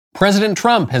President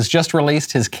Trump has just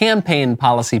released his campaign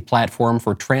policy platform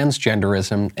for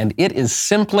transgenderism, and it is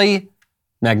simply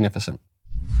magnificent.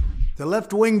 The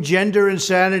left-wing gender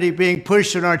insanity being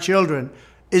pushed on our children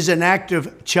is an act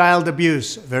of child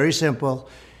abuse. Very simple.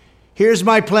 Here's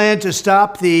my plan to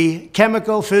stop the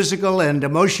chemical, physical, and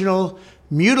emotional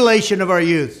mutilation of our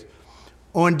youth.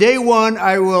 On day one,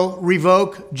 I will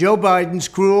revoke Joe Biden's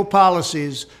cruel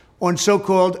policies on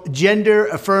so-called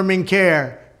gender-affirming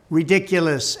care.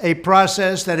 Ridiculous. A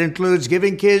process that includes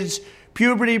giving kids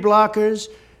puberty blockers,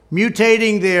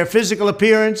 mutating their physical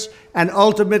appearance, and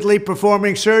ultimately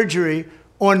performing surgery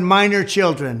on minor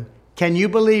children. Can you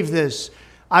believe this?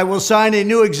 I will sign a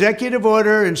new executive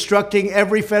order instructing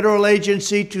every federal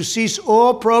agency to cease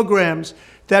all programs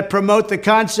that promote the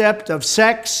concept of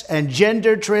sex and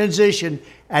gender transition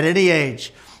at any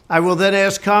age. I will then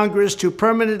ask Congress to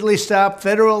permanently stop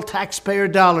federal taxpayer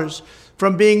dollars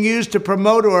from being used to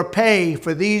promote or pay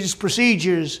for these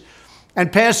procedures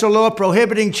and pass a law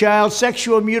prohibiting child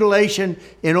sexual mutilation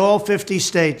in all 50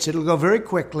 states. It'll go very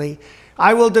quickly.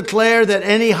 I will declare that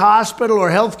any hospital or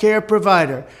healthcare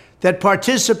provider that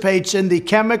participates in the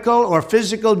chemical or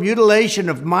physical mutilation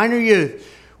of minor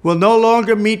youth will no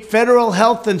longer meet federal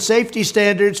health and safety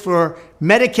standards for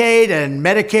Medicaid and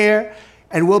Medicare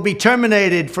and will be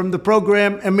terminated from the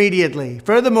program immediately.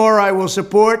 Furthermore, I will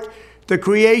support the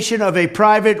creation of a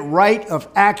private right of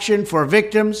action for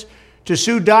victims to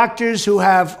sue doctors who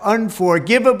have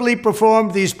unforgivably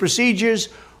performed these procedures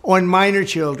on minor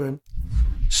children.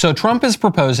 So Trump is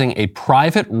proposing a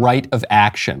private right of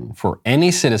action for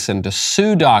any citizen to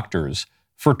sue doctors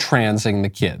for transing the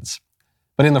kids.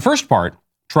 But in the first part,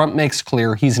 Trump makes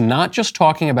clear he's not just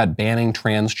talking about banning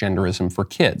transgenderism for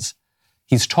kids.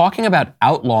 He's talking about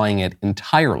outlawing it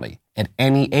entirely at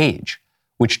any age,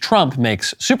 which Trump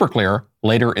makes super clear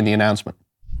later in the announcement.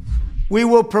 We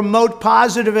will promote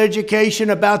positive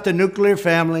education about the nuclear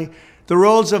family, the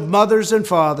roles of mothers and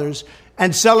fathers,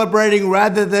 and celebrating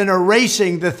rather than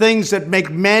erasing the things that make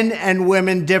men and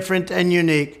women different and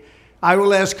unique. I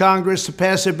will ask Congress to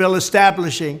pass a bill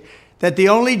establishing that the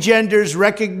only genders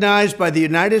recognized by the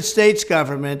United States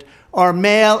government are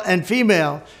male and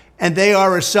female, and they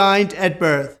are assigned at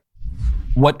birth.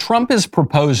 What Trump is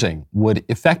proposing would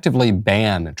effectively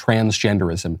ban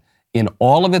transgenderism in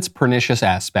all of its pernicious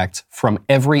aspects from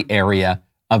every area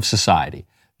of society.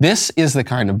 This is the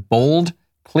kind of bold,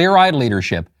 clear-eyed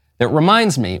leadership that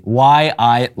reminds me why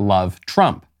I love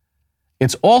Trump.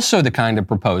 It's also the kind of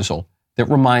proposal that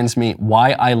reminds me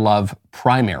why I love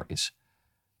primaries.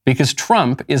 Because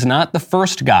Trump is not the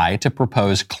first guy to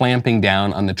propose clamping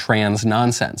down on the trans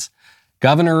nonsense.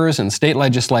 Governors and state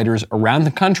legislators around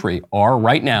the country are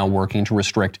right now working to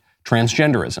restrict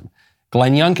transgenderism.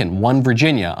 Glenn Youngkin won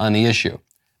Virginia on the issue.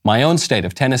 My own state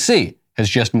of Tennessee has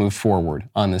just moved forward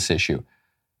on this issue.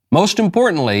 Most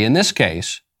importantly, in this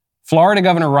case, Florida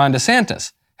Governor Ron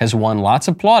DeSantis has won lots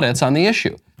of plaudits on the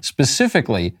issue,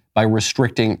 specifically by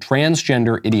restricting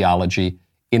transgender ideology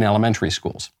in elementary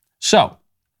schools. So,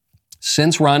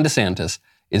 since Ron DeSantis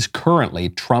is currently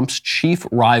Trump's chief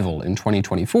rival in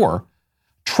 2024,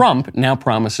 Trump now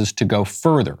promises to go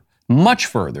further, much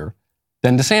further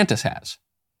than DeSantis has.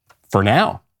 For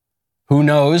now. Who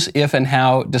knows if and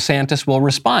how DeSantis will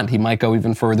respond? He might go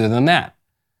even further than that.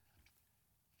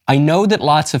 I know that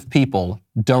lots of people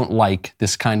don't like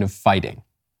this kind of fighting.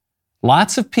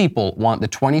 Lots of people want the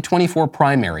 2024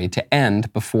 primary to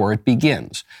end before it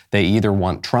begins. They either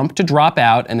want Trump to drop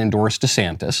out and endorse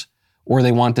DeSantis, or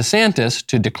they want DeSantis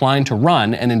to decline to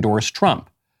run and endorse Trump.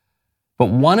 But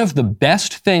one of the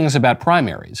best things about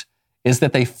primaries is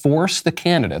that they force the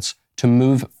candidates to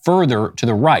move further to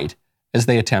the right as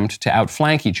they attempt to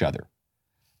outflank each other.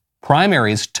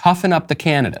 Primaries toughen up the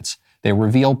candidates. They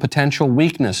reveal potential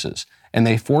weaknesses, and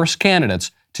they force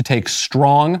candidates to take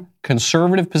strong,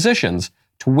 conservative positions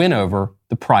to win over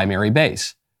the primary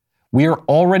base. We are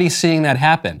already seeing that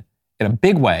happen in a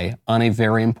big way on a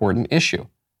very important issue.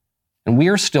 And we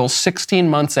are still 16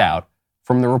 months out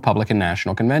from the Republican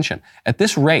National Convention. At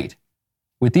this rate,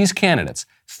 with these candidates,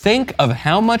 think of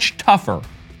how much tougher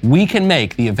we can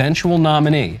make the eventual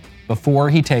nominee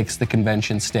before he takes the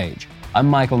convention stage. I'm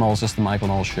Michael Knowles. This is The Michael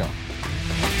Knowles Show.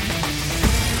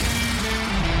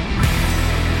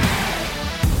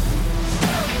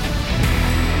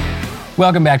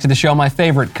 Welcome back to the show. My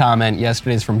favorite comment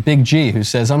yesterday is from Big G, who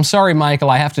says, "I'm sorry, Michael,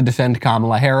 I have to defend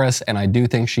Kamala Harris, and I do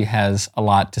think she has a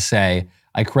lot to say.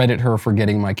 I credit her for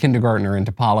getting my kindergartner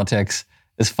into politics,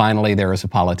 as finally there is a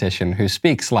politician who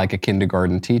speaks like a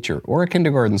kindergarten teacher or a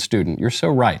kindergarten student." You're so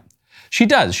right. She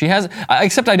does. She has,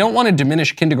 except I don't want to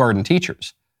diminish kindergarten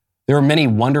teachers. There are many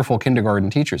wonderful kindergarten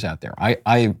teachers out there.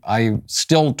 I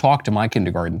still talk to my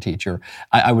kindergarten teacher.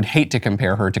 I would hate to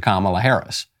compare her to Kamala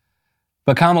Harris.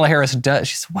 But Kamala Harris does.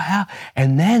 She says, wow,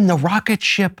 and then the rocket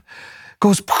ship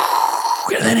goes,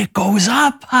 and then it goes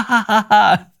up.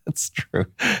 That's true.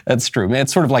 That's true. Man,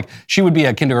 it's sort of like she would be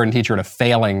a kindergarten teacher at a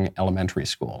failing elementary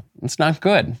school. It's not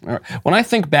good. When I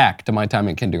think back to my time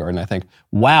in kindergarten, I think,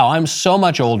 wow, I'm so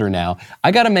much older now.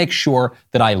 I got to make sure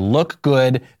that I look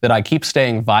good, that I keep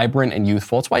staying vibrant and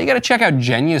youthful. That's why you got to check out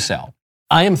Genucel.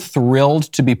 I am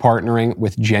thrilled to be partnering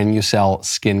with Genucel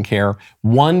Skincare.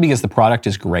 One, because the product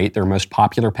is great. Their most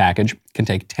popular package can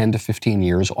take 10 to 15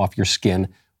 years off your skin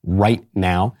right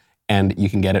now. And you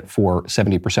can get it for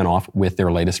 70% off with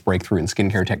their latest breakthrough in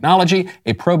skincare technology,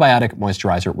 a probiotic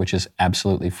moisturizer, which is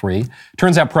absolutely free.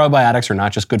 Turns out probiotics are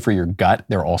not just good for your gut,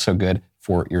 they're also good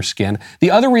for your skin. The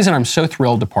other reason I'm so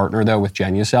thrilled to partner, though, with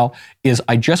Genucel is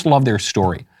I just love their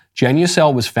story.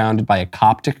 Genucel was founded by a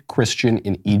Coptic Christian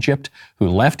in Egypt who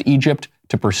left Egypt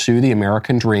to pursue the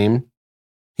American dream.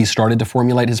 He started to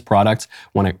formulate his products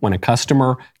when a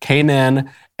customer came in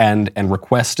and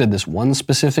requested this one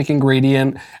specific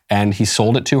ingredient, and he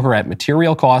sold it to her at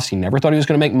material cost. He never thought he was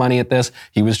going to make money at this.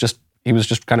 He was just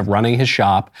kind of running his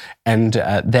shop, and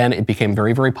then it became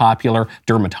very, very popular.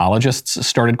 Dermatologists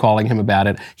started calling him about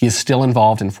it. He is still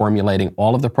involved in formulating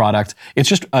all of the products. It's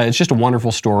just a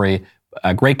wonderful story.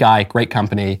 A great guy, great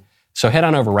company. So head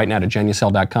on over right now to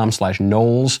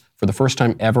Genucel.com/Knowles. For the first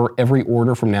time ever, every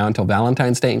order from now until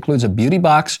Valentine's Day includes a beauty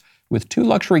box with 2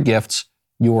 luxury gifts,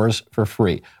 yours for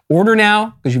free. Order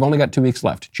now, because you've only got 2 weeks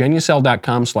left.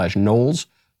 Genucel.com/Knowles, Knowles,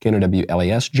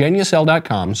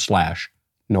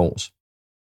 Genucel.com/Knowles.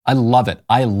 I love it.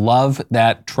 I love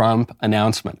that Trump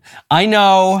announcement. I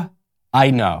know.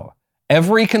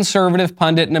 Every conservative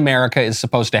pundit in America is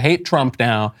supposed to hate Trump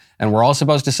now, and we're all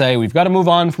supposed to say, we've got to move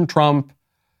on from Trump.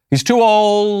 He's too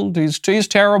old. He's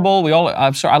terrible.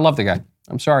 I'm sorry. I love the guy.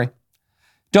 I'm sorry.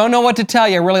 Don't know what to tell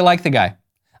you. I really like the guy.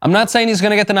 I'm not saying he's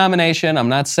going to get the nomination. I'm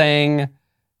not saying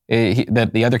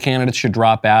that the other candidates should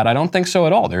drop out. I don't think so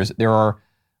at all. There are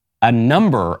a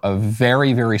number of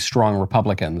very, very strong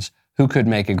Republicans who could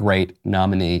make a great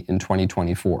nominee in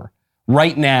 2024.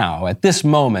 Right now, at this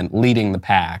moment, leading the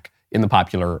pack in the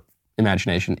popular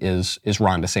imagination is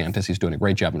Ron DeSantis. He's doing a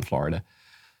great job in Florida.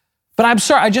 But I'm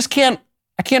sorry,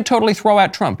 I can't totally throw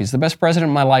out Trump. He's the best president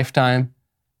in my lifetime.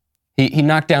 He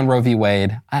knocked down Roe v.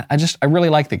 Wade. I really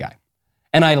like the guy.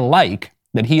 And I like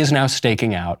that he is now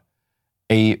staking out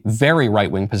a very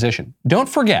right-wing position. Don't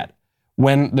forget,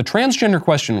 when the transgender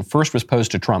question first was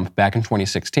posed to Trump back in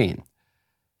 2016,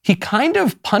 he kind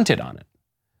of punted on it.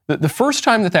 The first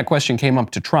time that question came up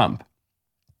to Trump,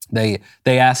 they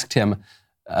asked him,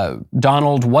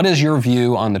 Donald, what is your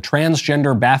view on the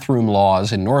transgender bathroom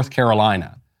laws in North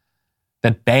Carolina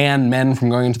that ban men from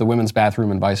going into the women's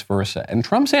bathroom and vice versa? And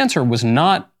Trump's answer was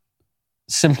not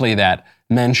simply that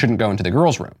men shouldn't go into the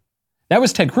girls' room. That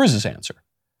was Ted Cruz's answer.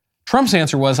 Trump's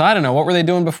answer was, I don't know, what were they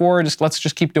doing before? Let's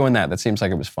just keep doing that. That seems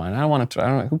like it was fine. I don't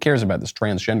know, who cares about this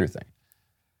transgender thing?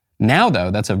 Now,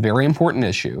 though, that's a very important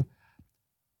issue.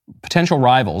 Potential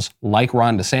rivals like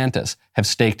Ron DeSantis have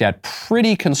staked out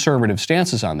pretty conservative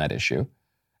stances on that issue.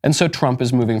 And so Trump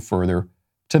is moving further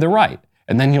to the right.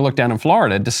 And then you look down in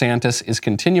Florida, DeSantis is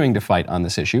continuing to fight on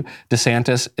this issue.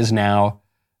 DeSantis is now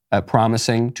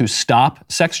promising to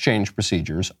stop sex change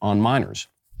procedures on minors.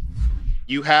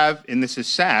 You have, and this is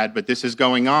sad, but this is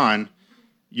going on,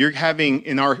 you're having,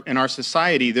 in our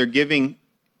society, they're giving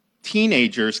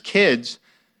teenagers, kids,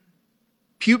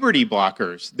 puberty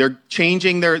blockers. They're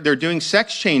they're doing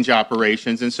sex change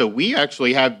operations. And so we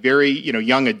actually have very,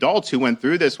 young adults who went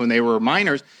through this when they were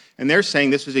minors, and they're saying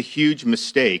this was a huge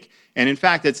mistake. And in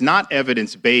fact, it's not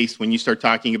evidence-based when you start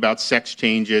talking about sex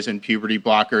changes and puberty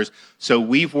blockers. So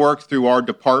we've worked through our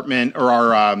department or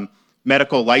our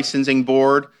medical licensing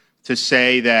board to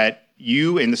say that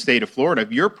you in the state of Florida,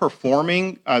 if you're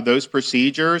performing those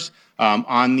procedures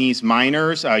on these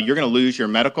minors, you're going to lose your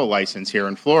medical license here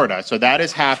in Florida. So that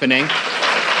is happening.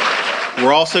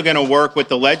 We're also going to work with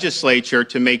the legislature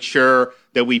to make sure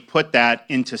that we put that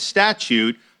into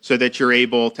statute so that you're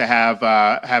able to have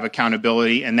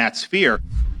accountability in that sphere.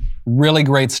 Really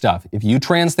great stuff. If you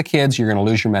trans the kids, you're going to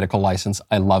lose your medical license.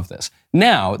 I love this.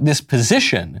 Now, this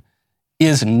position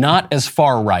is not as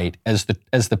far right as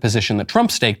the position that Trump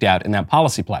staked out in that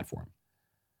policy platform.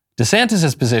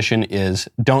 DeSantis' position is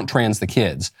don't trans the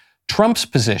kids. Trump's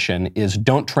position is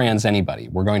don't trans anybody.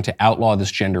 We're going to outlaw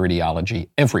this gender ideology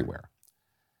everywhere.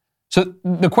 So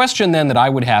the question then that I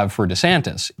would have for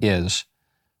DeSantis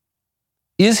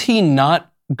is he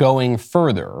not going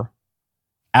further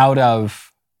out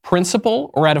of principle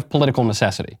or out of political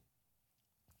necessity?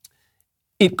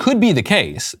 it could be the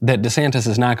case that DeSantis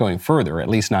is not going further, at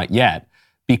least not yet,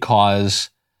 because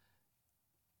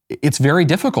it's very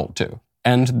difficult to.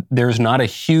 And there's not a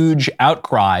huge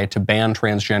outcry to ban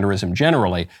transgenderism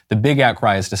generally. The big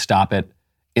outcry is to stop it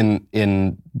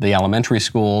in the elementary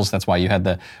schools. That's why you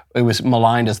had it was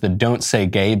maligned as the Don't Say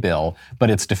Gay bill, but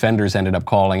its defenders ended up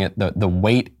calling it the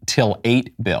Wait Till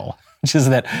 8 bill, which is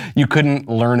that you couldn't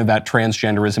learn about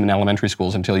transgenderism in elementary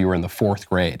schools until you were in the 4th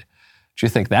grade. Do you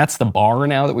think that's the bar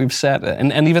now that we've set?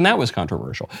 And even that was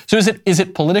controversial. So is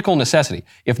it political necessity?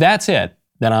 If that's it,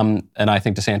 then I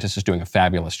think DeSantis is doing a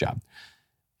fabulous job.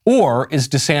 Or is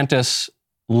DeSantis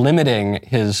limiting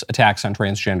his attacks on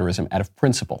transgenderism out of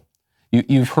principle?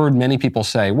 You've heard many people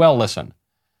say, well, listen,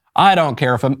 I don't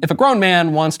care if a grown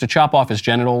man wants to chop off his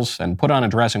genitals and put on a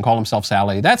dress and call himself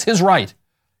Sally, that's his right.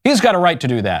 He's got a right to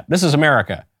do that. This is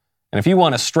America. And if you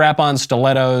want to strap on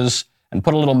stilettos and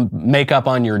put a little makeup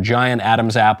on your giant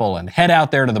Adam's apple and head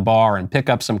out there to the bar and pick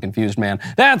up some confused man,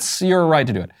 that's your right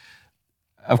to do it.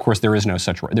 Of course, there is no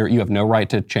such right. You have no right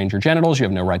to change your genitals. You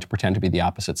have no right to pretend to be the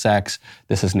opposite sex.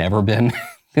 This has never been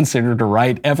considered a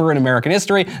right ever in American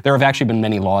history. There have actually been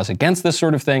many laws against this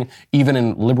sort of thing, even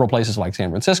in liberal places like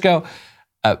San Francisco.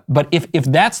 But if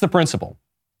that's the principle,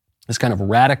 this kind of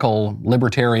radical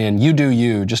libertarian, you do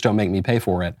you, just don't make me pay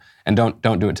for it, and don't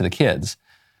do it to the kids,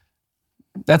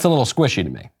 that's a little squishy to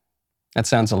me. That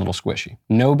sounds a little squishy.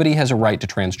 Nobody has a right to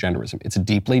transgenderism. It's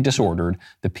deeply disordered.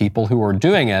 The people who are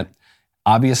doing it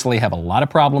obviously have a lot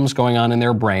of problems going on in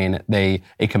their brain. A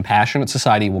compassionate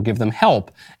society will give them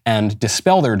help and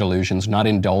dispel their delusions, not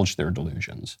indulge their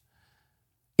delusions.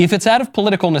 If it's out of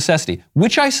political necessity,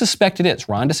 which I suspect it is,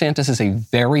 Ron DeSantis is a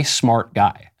very smart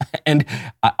guy. And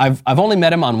I've only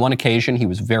met him on one occasion. He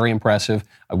was very impressive.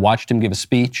 I watched him give a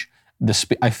speech.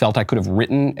 I felt I could have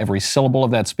written every syllable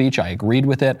of that speech. I agreed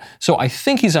with it. So I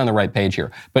think he's on the right page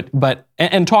here. But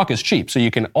talk is cheap, so you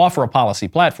can offer a policy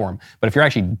platform. But if you're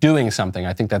actually doing something,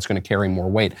 I think that's going to carry more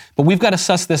weight. But we've got to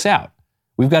suss this out.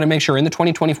 We've got to make sure in the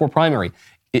 2024 primary,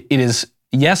 it is,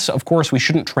 yes, of course, we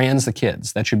shouldn't trans the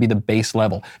kids. That should be the base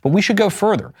level. But we should go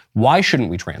further. Why shouldn't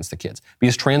we trans the kids?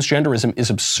 Because transgenderism is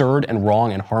absurd and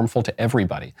wrong and harmful to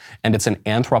everybody. And it's an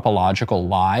anthropological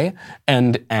lie.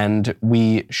 And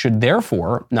we should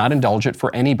therefore not indulge it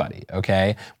for anybody,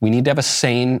 okay? We need to have a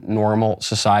sane, normal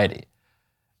society.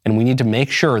 And we need to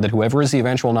make sure that whoever is the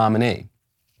eventual nominee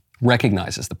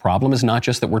recognizes the problem is not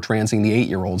just that we're transing the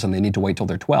 8-year-olds and they need to wait till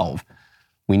they're 12.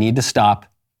 We need to stop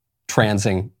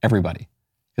transing everybody.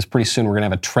 Because pretty soon we're going to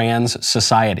have a trans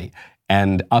society,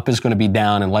 and up is going to be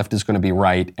down and left is going to be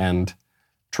right, and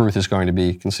truth is going to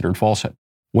be considered falsehood.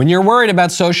 When you're worried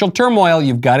about social turmoil,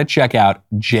 you've got to check out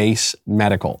Jase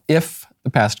Medical. If the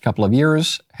past couple of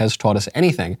years has taught us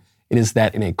anything, it is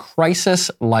that in a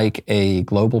crisis like a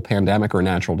global pandemic or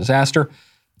natural disaster,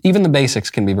 even the basics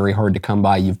can be very hard to come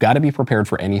by. You've got to be prepared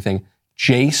for anything.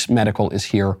 Jase Medical is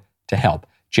here to help.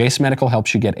 Jase Medical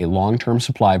helps you get a long-term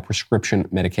supply of prescription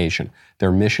medication.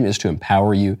 Their mission is to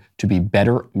empower you to be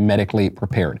better medically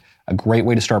prepared. A great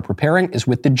way to start preparing is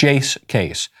with the Jase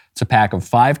case. It's a pack of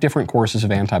 5 different courses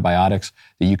of antibiotics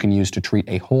that you can use to treat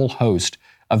a whole host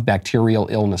of bacterial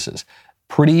illnesses.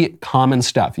 Pretty common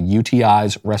stuff: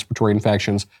 UTIs, respiratory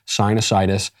infections,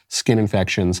 sinusitis, skin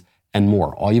infections, and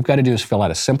more. All you've got to do is fill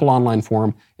out a simple online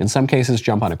form. In some cases,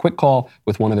 jump on a quick call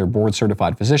with one of their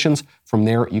board-certified physicians. From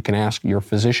there, you can ask your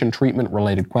physician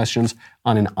treatment-related questions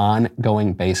on an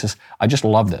ongoing basis. I just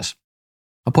love this.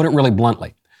 I'll put it really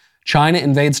bluntly. China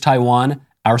invades Taiwan,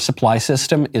 our supply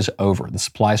system is over. The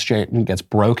supply chain gets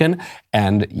broken,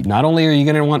 and not only are you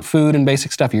going to want food and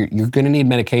basic stuff, you're going to need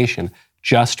medication.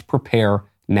 Just prepare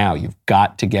now. You've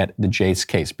got to get the Jase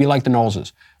case. Be like the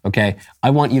Knowleses. Okay,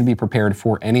 I want you to be prepared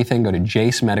for anything. Go to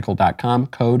jasemedical.com,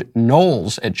 code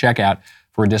Knowles at checkout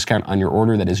for a discount on your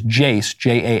order. That is Jase,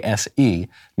 Jase,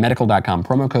 medical.com,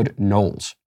 promo code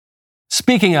Knowles.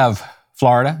 Speaking of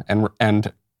Florida and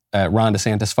Ron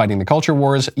DeSantis fighting the culture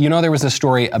wars, you know there was this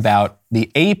story about the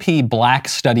AP Black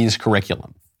Studies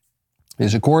curriculum.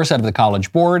 There's a course out of the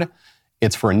College Board.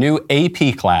 It's for a new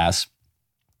AP class.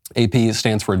 AP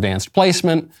stands for Advanced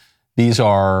Placement. These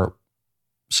are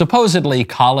supposedly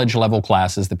college-level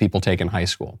classes that people take in high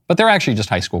school. But they're actually just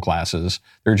high school classes.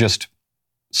 They're just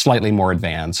slightly more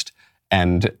advanced.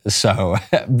 And so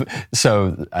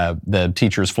the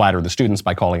teachers flatter the students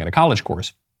by calling it a college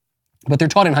course. But they're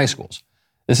taught in high schools.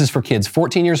 This is for kids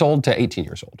 14 years old to 18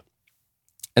 years old.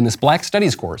 And this Black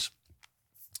Studies course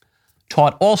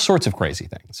taught all sorts of crazy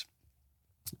things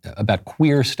about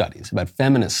queer studies, about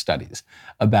feminist studies,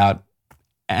 about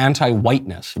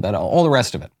anti-whiteness, about all the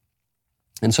rest of it.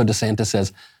 And so DeSantis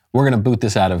says, we're going to boot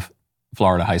this out of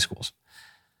Florida high schools.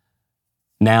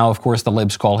 Now, of course, the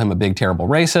libs call him a big, terrible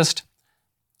racist.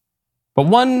 But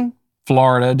one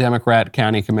Florida Democrat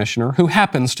county commissioner, who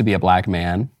happens to be a black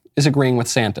man, is agreeing with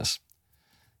Santis.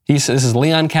 He says, this is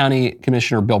Leon County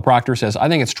Commissioner Bill Proctor says, I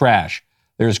think it's trash.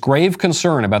 There's grave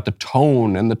concern about the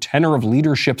tone and the tenor of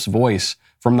leadership's voice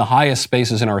from the highest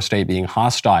spaces in our state being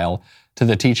hostile to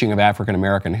the teaching of African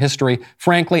American history.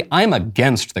 Frankly, I'm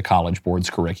against the College Board's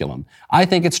curriculum. I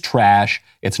think it's trash.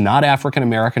 It's not African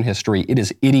American history. It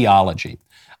is ideology.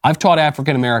 I've taught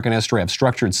African American history. I've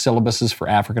structured syllabuses for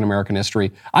African American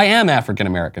history. I am African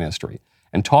American history.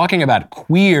 And talking about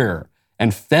queer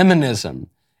and feminism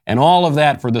and all of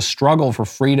that for the struggle for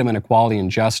freedom and equality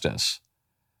and justice.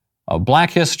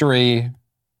 Black history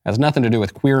has nothing to do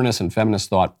with queerness and feminist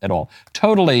thought at all.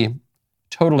 Totally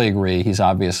agree. He's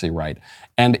obviously right.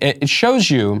 And it shows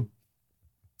you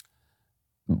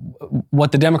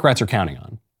what the Democrats are counting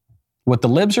on. What the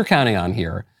libs are counting on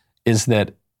here is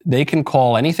that they can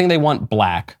call anything they want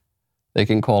black. They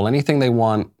can call anything they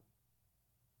want,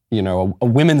 a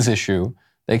women's issue.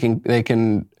 They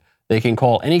can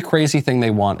call any crazy thing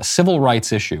they want a civil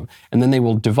rights issue, and then they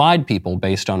will divide people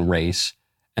based on race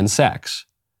and sex.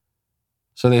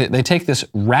 So they take this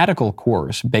radical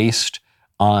course based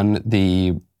on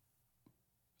the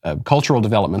cultural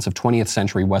developments of 20th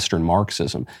century Western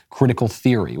Marxism, critical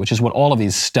theory, which is what all of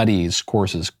these studies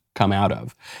courses come out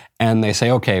of. And they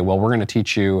say, okay, well, we're going to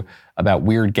teach you about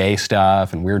weird gay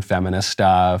stuff and weird feminist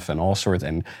stuff and all sorts,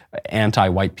 and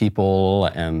anti-white people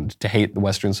and to hate the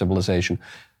Western civilization.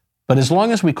 But as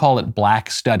long as we call it black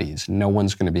studies, no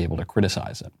one's going to be able to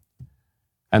criticize it.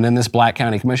 And then this black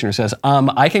county commissioner says,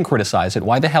 I can criticize it.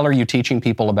 Why the hell are you teaching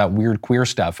people about weird queer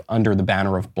stuff under the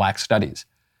banner of black studies?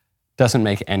 Doesn't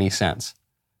make any sense.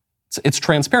 It's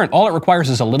transparent. All it requires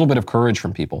is a little bit of courage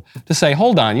from people to say,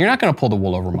 hold on, you're not going to pull the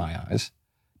wool over my eyes.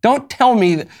 Don't tell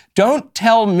me that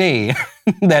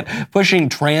pushing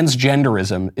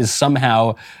transgenderism is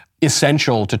somehow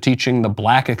essential to teaching the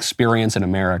black experience in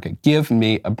America. Give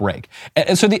me a break.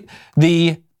 And so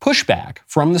the pushback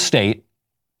from the state,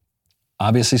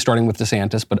 obviously starting with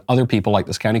DeSantis, but other people like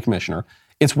this county commissioner,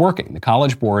 it's working. The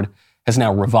College Board has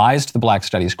now revised the Black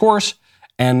Studies course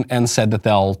and said that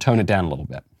they'll tone it down a little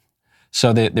bit.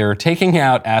 So they're taking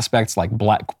out aspects like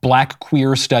black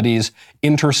queer studies,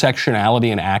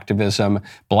 intersectionality and activism,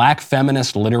 black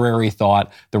feminist literary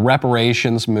thought, the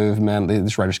reparations movement,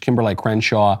 these writers, Kimberly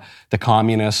Crenshaw, the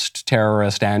communist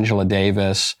terrorist Angela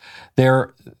Davis.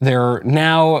 They're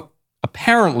now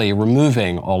apparently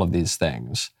removing all of these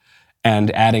things and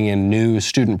adding in new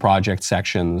student project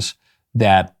sections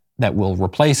that will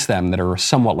replace them that are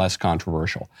somewhat less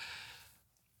controversial.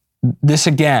 This,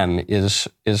 again, is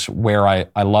where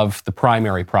I love the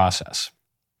primary process.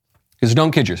 Because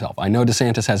don't kid yourself. I know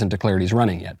DeSantis hasn't declared he's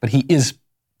running yet, but he is,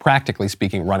 practically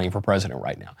speaking, running for president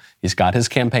right now. He's got his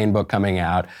campaign book coming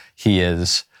out. He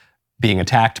is being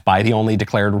attacked by the only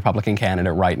declared Republican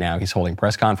candidate right now. He's holding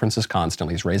press conferences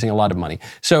constantly. He's raising a lot of money.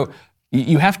 So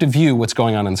you have to view what's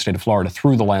going on in the state of Florida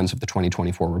through the lens of the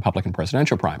 2024 Republican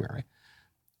presidential primary.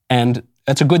 And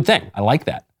that's a good thing. I like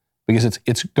that. Because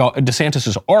DeSantis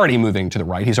is already moving to the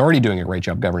right. He's already doing a great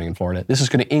job governing in Florida. This is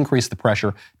going to increase the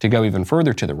pressure to go even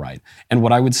further to the right. And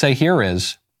what I would say here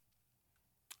is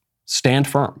stand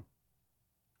firm.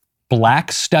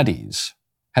 Black studies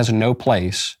has no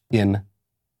place in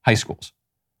high schools.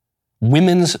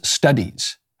 Women's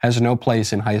studies has no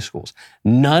place in high schools.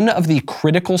 None of the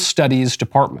critical studies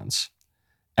departments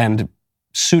and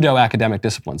pseudo-academic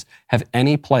disciplines have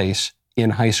any place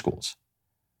in high schools.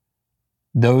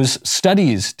 Those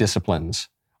studies disciplines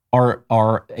are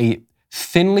a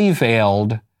thinly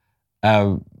veiled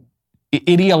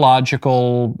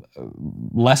ideological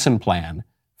lesson plan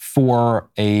for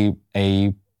a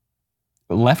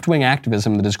left-wing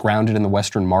activism that is grounded in the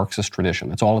Western Marxist tradition.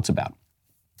 That's all it's about.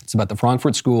 It's about the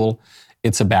Frankfurt School.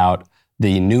 It's about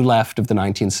the New Left of the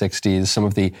 1960s, some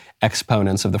of the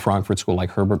exponents of the Frankfurt School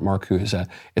like Herbert Marcuse.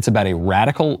 It's about a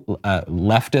radical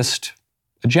leftist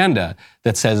agenda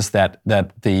that says that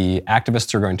the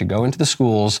activists are going to go into the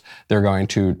schools, they're going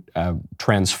to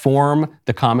transform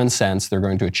the common sense, they're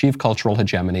going to achieve cultural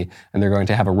hegemony, and they're going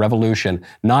to have a revolution,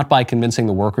 not by convincing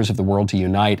the workers of the world to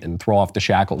unite and throw off the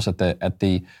shackles at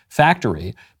the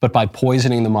factory, but by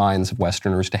poisoning the minds of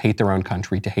Westerners to hate their own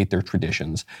country, to hate their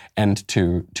traditions, and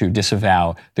to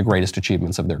disavow the greatest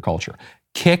achievements of their culture.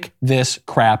 Kick this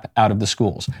crap out of the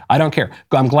schools. I don't care.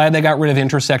 I'm glad they got rid of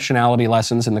intersectionality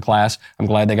lessons in the class. I'm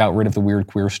glad they got rid of the weird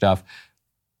queer stuff.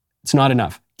 It's not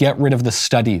enough. Get rid of the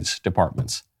studies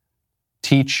departments.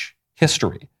 Teach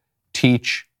history.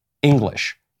 Teach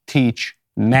English. Teach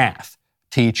math.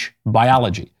 Teach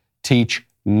biology. Teach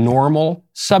normal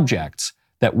subjects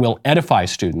that will edify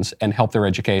students and help their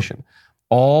education.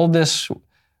 All this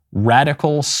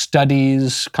radical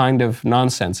studies kind of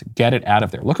nonsense, get it out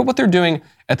of there. Look at what they're doing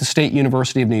at the State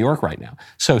University of New York right now.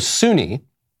 So SUNY,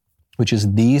 which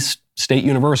is the state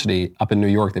university up in New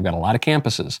York, they've got a lot of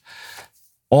campuses.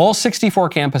 All 64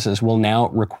 campuses will now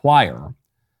require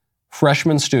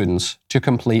freshman students to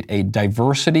complete a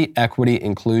diversity, equity,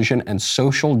 inclusion, and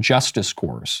social justice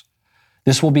course.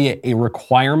 This will be a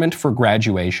requirement for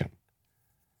graduation.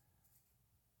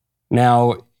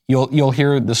 Now, you'll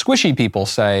hear the squishy people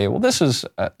say, well, this is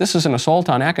an assault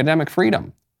on academic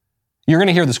freedom. You're going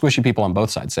to hear the squishy people on both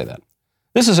sides say that.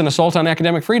 This is an assault on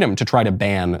academic freedom to try to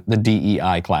ban the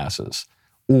DEI classes.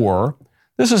 Or,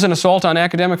 this is an assault on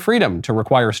academic freedom to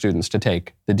require students to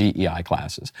take the DEI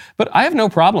classes. But I have no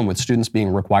problem with students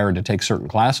being required to take certain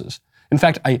classes. In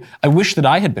fact, I wish that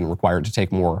I had been required to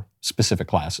take more specific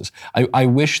classes. I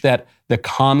wish that the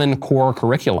Common Core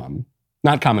curriculum,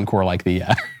 not Common Core like the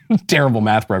terrible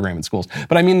math program in schools,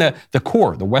 but I mean the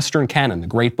core, the Western canon, the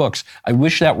great books, I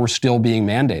wish that were still being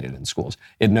mandated in schools.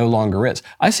 It no longer is.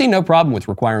 I see no problem with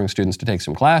requiring students to take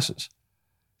some classes.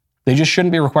 They just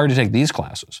shouldn't be required to take these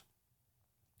classes.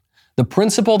 The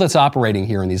principle that's operating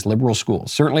here in these liberal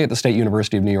schools, certainly at the State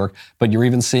University of New York, but you're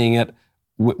even seeing it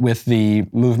with the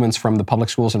movements from the public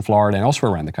schools in Florida and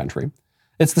elsewhere around the country,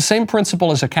 it's the same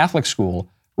principle as a Catholic school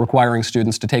requiring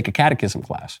students to take a catechism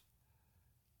class.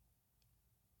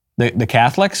 The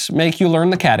Catholics make you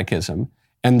learn the catechism,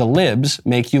 and the libs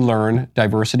make you learn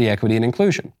diversity, equity, and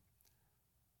inclusion.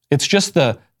 It's just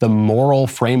the moral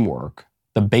framework,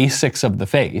 the basics of the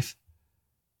faith,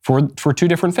 for two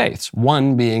different faiths,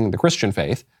 one being the Christian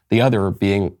faith, the other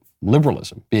being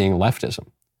liberalism, being leftism.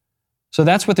 So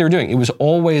that's what they're doing. It was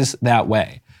always that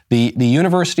way. The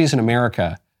universities in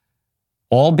America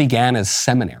all began as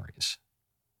seminaries,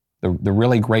 the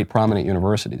really great prominent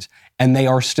universities, and they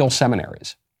are still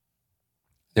seminaries.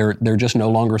 They're just no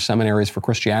longer seminaries for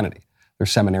Christianity. They're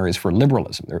seminaries for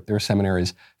liberalism. They're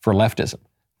seminaries for leftism.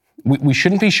 We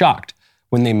shouldn't be shocked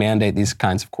when they mandate these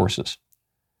kinds of courses.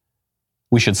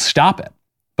 We should stop it.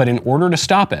 But in order to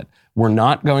stop it, we're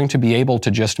not going to be able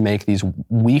to just make these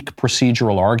weak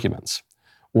procedural arguments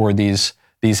or these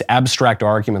abstract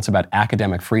arguments about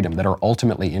academic freedom that are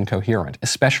ultimately incoherent,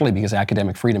 especially because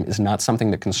academic freedom is not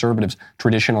something that conservatives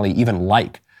traditionally even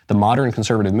like. The modern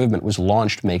conservative movement was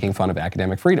launched making fun of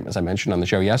academic freedom, as I mentioned on the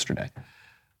show yesterday.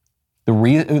 The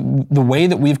way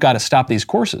that we've got to stop these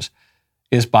courses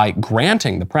is by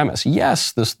granting the premise,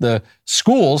 yes, the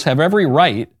schools have every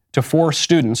right to force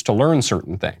students to learn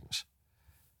certain things.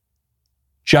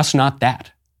 Just not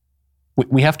that.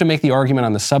 We have to make the argument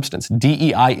on the substance.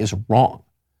 DEI is wrong.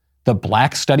 The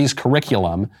Black Studies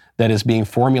curriculum that is being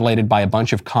formulated by a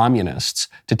bunch of communists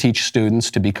to teach students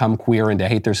to become queer and to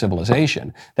hate their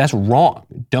civilization, that's wrong.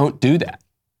 Don't do that.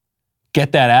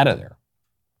 Get that out of there.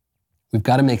 We've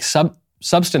got to make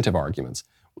substantive arguments.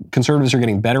 Conservatives are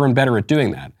getting better and better at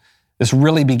doing that. This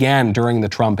really began during the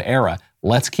Trump era.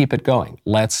 Let's keep it going.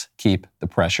 Let's keep the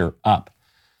pressure up.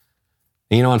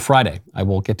 And on Friday, I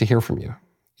will get to hear from you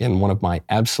in one of my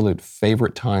absolute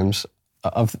favorite times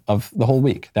of the whole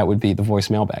week. That would be the voice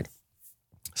mailbag.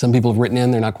 Some people have written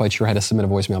in, they're not quite sure how to submit a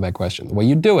voice mailbag question. The way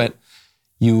you do it,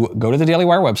 you go to the Daily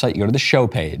Wire website, you go to the show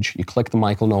page, you click the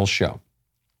Michael Knowles Show.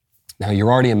 Now,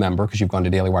 you're already a member because you've gone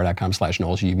to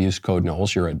dailywire.com/Knowles. You've used code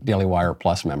Knowles. You're a Daily Wire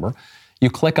Plus member. You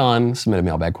click on Submit a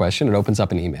Mailbag Question. It opens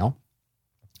up an email.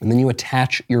 And then you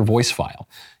attach your voice file.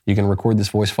 You can record this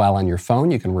voice file on your phone.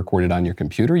 You can record it on your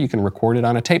computer. You can record it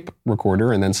on a tape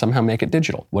recorder and then somehow make it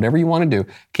digital. Whatever you want to do,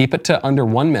 keep it to under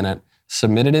 1 minute,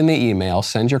 submit it in the email,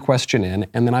 send your question in,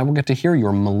 and then I will get to hear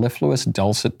your mellifluous,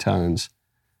 dulcet tones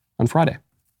on Friday.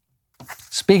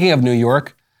 Speaking of New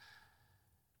York,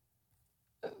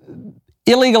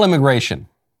 illegal immigration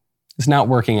is not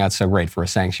working out so great for a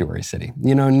sanctuary city.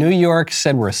 New York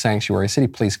said we're a sanctuary city.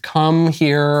 Please come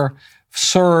here.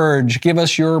 Surge, give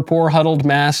us your poor huddled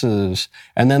masses.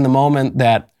 And then the moment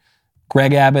that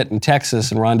Greg Abbott in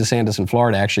Texas and Ron DeSantis in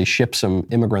Florida actually ship some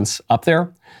immigrants up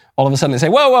there, all of a sudden they say,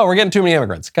 whoa, we're getting too many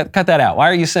immigrants. Cut that out. Why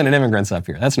are you sending immigrants up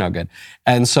here? That's no good.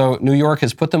 And so New York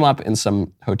has put them up in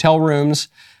some hotel rooms.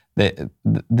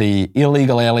 The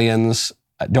illegal aliens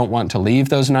don't want to leave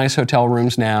those nice hotel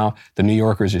rooms now. The New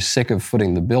Yorkers are sick of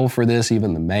footing the bill for this.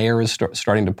 Even the mayor is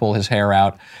starting to pull his hair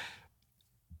out.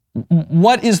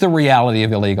 What is the reality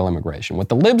of illegal immigration? What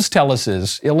the libs tell us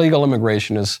is illegal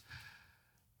immigration is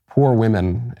poor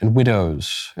women and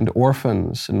widows and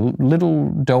orphans and little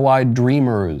doe-eyed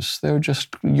dreamers. They're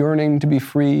just yearning to be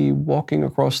free, walking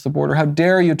across the border. How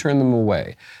dare you turn them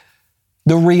away?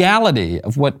 The reality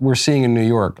of what we're seeing in New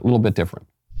York, a little bit different.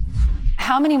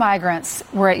 How many migrants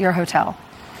were at your hotel?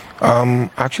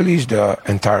 Actually, it's the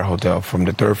entire hotel, from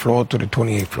the 3rd floor to the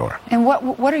 28th floor. And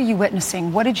what are you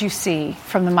witnessing? What did you see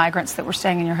from the migrants that were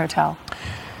staying in your hotel?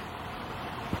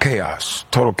 Chaos,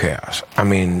 total chaos. I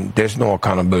mean, there's no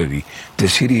accountability. The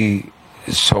city,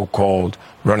 so-called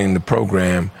running the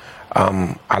program,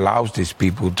 allows these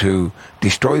people to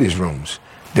destroy these rooms.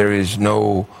 There is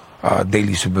no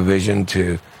daily supervision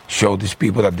to show these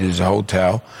people that this is a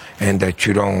hotel and that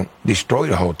you don't destroy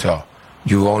the hotel.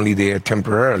 You're only there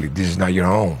temporarily. This is not your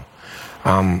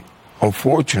home.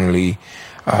 Unfortunately,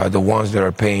 the ones that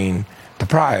are paying the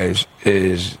price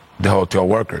is the hotel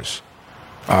workers,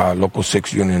 Local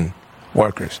 6 union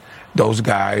workers. Those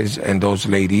guys and those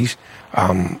ladies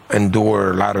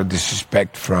endure a lot of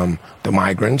disrespect from the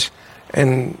migrants.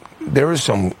 And there is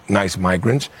some nice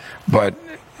migrants, but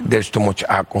there's too much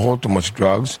alcohol, too much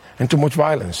drugs, and too much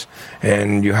violence.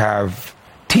 And you have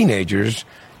teenagers,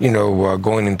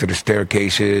 going into the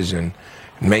staircases and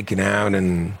making out,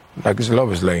 and like it's a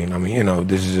lover's lane. I mean,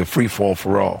 this is a free fall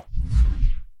for all.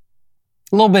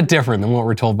 A little bit different than what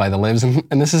we're told by the libs.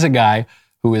 And this is a guy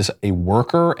who is a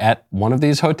worker at one of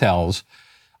these hotels.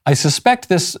 I suspect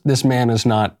this man is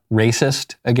not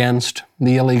racist against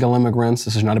the illegal immigrants.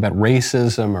 This is not about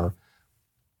racism or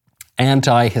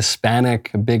anti-Hispanic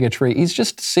bigotry. He's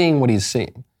just seeing what he's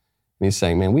seeing. And he's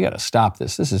saying, man, we got to stop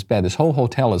this. This is bad. This whole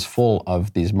hotel is full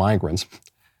of these migrants.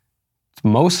 It's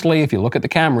mostly, if you look at the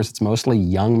cameras, it's mostly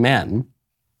young men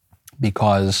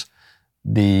because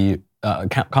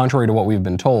contrary to what we've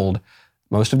been told,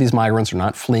 most of these migrants are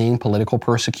not fleeing political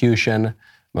persecution.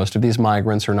 Most of these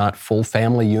migrants are not full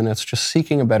family units just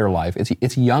seeking a better life.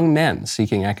 It's young men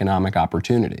seeking economic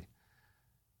opportunity.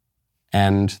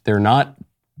 And they're not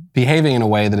behaving in a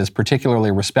way that is particularly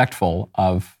respectful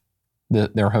of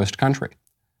their host country.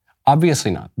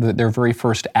 Obviously not. Their very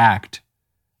first act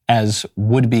as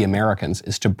would-be Americans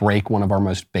is to break one of our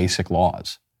most basic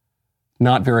laws.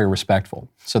 Not very respectful.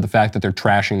 So the fact that they're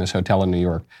trashing this hotel in New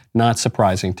York, not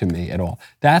surprising to me at all.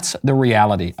 That's the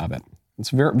reality of it. It's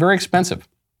very, very expensive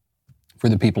for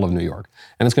the people of New York.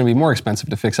 And it's going to be more expensive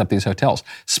to fix up these hotels.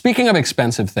 Speaking of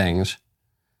expensive things,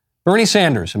 Bernie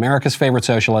Sanders, America's favorite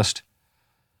socialist,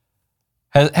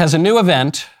 has a new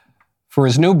event for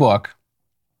his new book.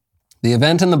 The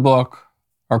event and the book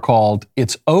are called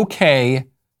It's Okay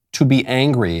to Be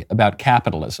Angry About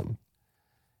Capitalism.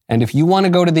 And if you want to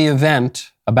go to the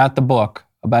event about the book,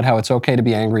 about how it's okay to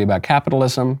be angry about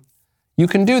capitalism, you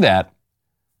can do that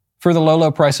for the low,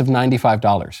 low price of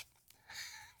 $95.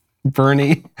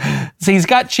 Bernie, see, he's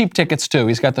got cheap tickets too.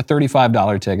 He's got the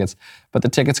 $35 tickets, but the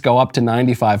tickets go up to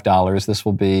 $95. This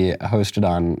will be hosted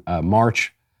on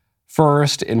March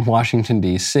 1st in Washington,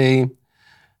 D.C.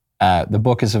 The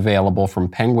book is available from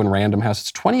Penguin Random House.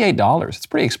 It's $28. It's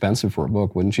pretty expensive for a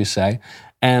book, wouldn't you say?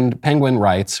 And Penguin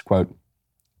writes, quote,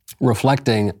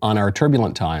 reflecting on our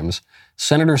turbulent times,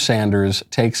 Senator Sanders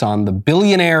takes on the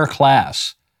billionaire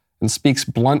class and speaks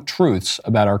blunt truths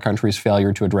about our country's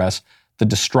failure to address the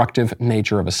destructive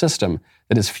nature of a system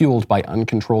that is fueled by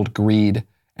uncontrolled greed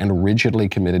and rigidly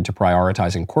committed to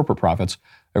prioritizing corporate profits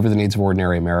over the needs of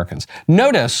ordinary Americans.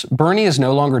 Notice, Bernie is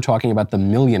no longer talking about the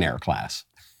millionaire class.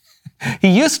 He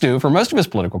used to, for most of his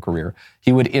political career,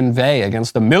 he would inveigh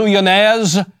against the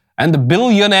millionaires and the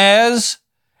billionaires.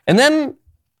 And then,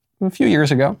 a few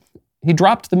years ago, he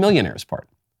dropped the millionaires part.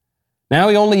 Now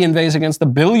he only inveighs against the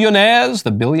billionaires,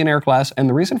 the billionaire class. And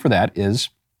the reason for that is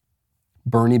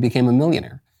Bernie became a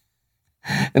millionaire.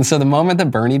 And so the moment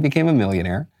that Bernie became a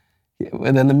millionaire,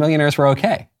 then the millionaires were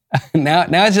okay. Now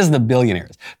it's just the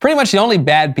billionaires. Pretty much the only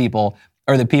bad people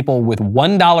are the people with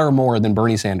 $1 more than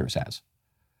Bernie Sanders has.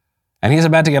 And he's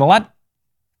about to get a lot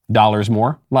dollars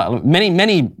more, many,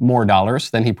 many more dollars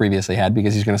than he previously had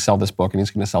because he's going to sell this book and he's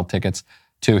going to sell tickets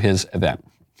to his event.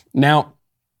 Now,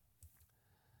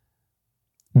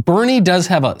 Bernie does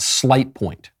have a slight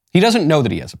point. He doesn't know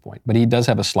that he has a point, but he does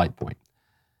have a slight point.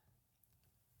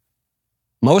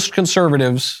 Most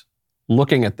conservatives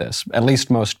looking at this, at least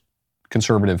most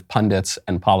conservative pundits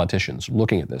and politicians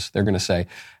looking at this, they're going to say,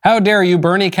 how dare you,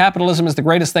 Bernie? Capitalism is the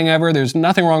greatest thing ever. There's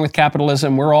nothing wrong with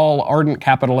capitalism. We're all ardent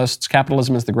capitalists.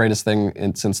 Capitalism is the greatest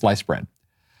thing since sliced bread.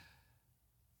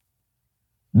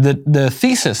 The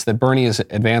thesis that Bernie is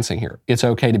advancing here, it's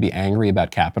okay to be angry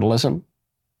about capitalism,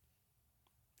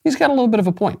 he's got a little bit of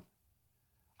a point.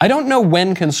 I don't know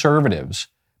when conservatives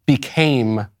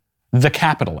became the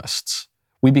capitalists.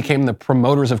 We became the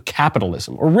promoters of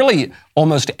capitalism, or really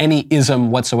almost any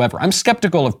ism whatsoever. I'm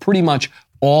skeptical of pretty much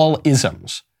all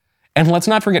isms. And let's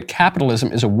not forget,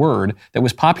 capitalism is a word that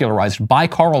was popularized by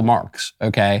Karl Marx,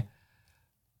 okay?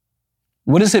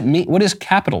 What does it mean? What is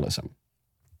capitalism?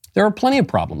 There are plenty of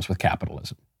problems with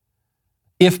capitalism.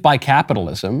 If by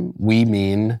capitalism we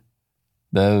mean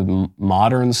the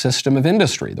modern system of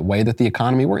industry, the way that the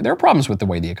economy works, there are problems with the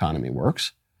way the economy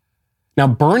works. Now,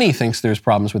 Bernie thinks there's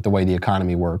problems with the way the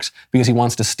economy works because he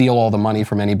wants to steal all the money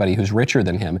from anybody who's richer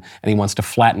than him, and he wants to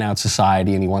flatten out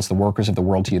society, and he wants the workers of the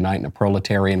world to unite in a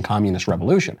proletarian communist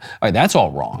revolution. All right, that's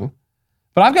all wrong.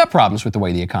 But I've got problems with the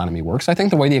way the economy works. I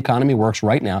think the way the economy works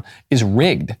right now is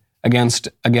rigged against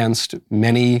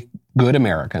many good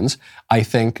Americans. I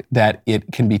think that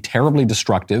it can be terribly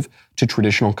destructive to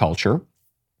traditional culture.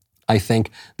 I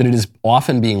think that it is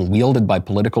often being wielded by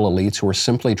political elites who are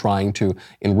simply trying to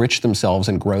enrich themselves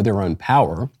and grow their own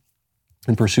power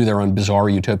and pursue their own bizarre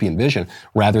utopian vision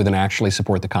rather than actually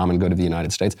support the common good of the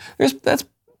United States.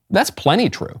 That's plenty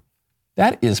true.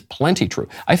 That is plenty true.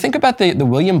 I think about the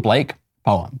William Blake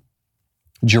poem,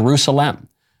 Jerusalem,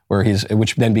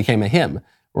 which then became a hymn,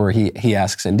 where he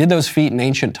asks, and did those feet in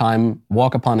ancient time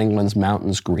walk upon England's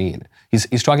mountains green?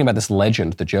 He's talking about this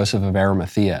legend that Joseph of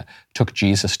Arimathea took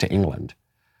Jesus to England.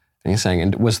 And he's saying,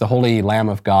 and was the Holy Lamb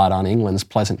of God on England's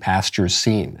pleasant pastures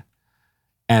seen?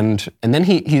 And then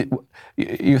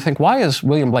you think, why is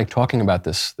William Blake talking about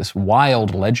this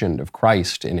wild legend of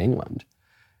Christ in England?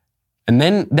 And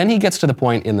then he gets to the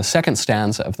point in the second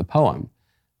stanza of the poem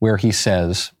where he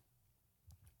says,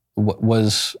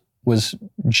 was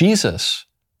Jesus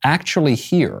actually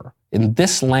here in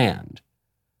this land,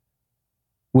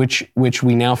 which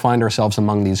we now find ourselves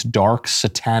among these dark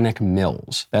satanic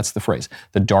mills? That's the phrase,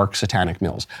 the dark satanic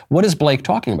mills. What is Blake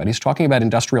talking about? He's talking about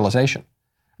industrialization.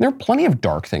 There are plenty of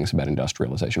dark things about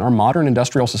industrialization. Our modern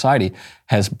industrial society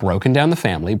has broken down the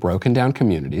family, broken down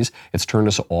communities. It's turned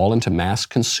us all into mass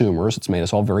consumers. It's made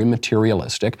us all very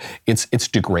materialistic. It's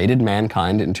degraded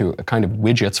mankind into a kind of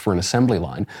widgets for an assembly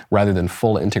line rather than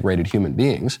full integrated human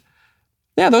beings.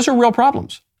 Yeah, those are real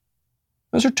problems.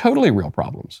 Those are totally real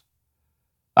problems.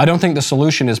 I don't think the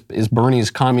solution is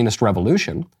Bernie's communist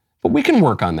revolution, but we can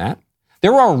work on that.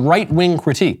 There are right-wing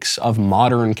critiques of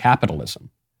modern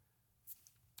capitalism.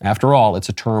 After all, it's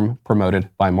a term promoted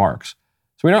by Marx.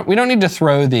 So we don't need to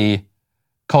throw the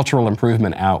cultural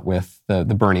improvement out with the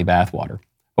Bernie bathwater,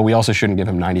 but we also shouldn't give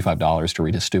him $95 to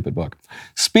read his stupid book.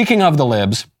 Speaking of the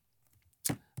libs,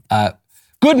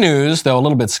 good news, though a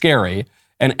little bit scary.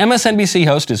 An MSNBC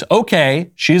host is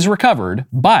okay, she's recovered,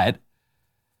 but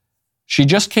she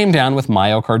just came down with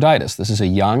myocarditis. This is a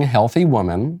young, healthy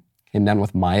woman, came down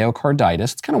with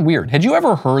myocarditis. It's kind of weird. Had you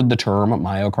ever heard the term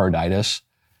myocarditis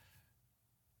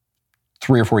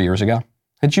 3 or 4 years ago?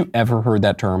 Had you ever heard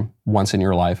that term once in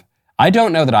your life? I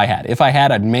don't know that I had. If I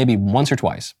had, I'd maybe once or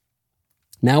twice.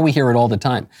 Now we hear it all the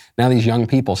time. Now these young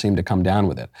people seem to come down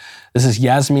with it. This is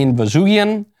Yasmin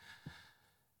Vazougian.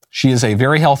 She is a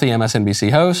very healthy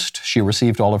MSNBC host. She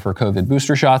received all of her COVID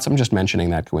booster shots. I'm just mentioning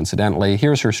that coincidentally.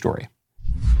 Here's her story.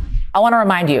 I want to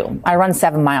remind you, I run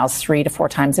 7 miles 3 to 4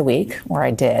 times a week, or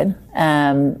I did.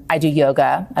 I do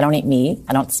yoga. I don't eat meat.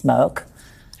 I don't smoke.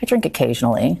 I drink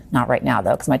occasionally, not right now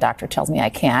though, because my doctor tells me I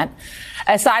can't.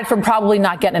 Aside from probably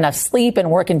not getting enough sleep and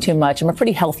working too much, I'm a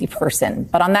pretty healthy person.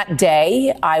 But on that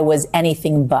day, I was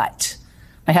anything but.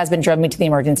 My husband drove me to the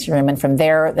emergency room, and from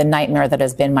there, the nightmare that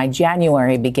has been my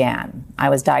January began. I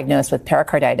was diagnosed with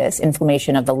pericarditis,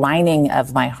 inflammation of the lining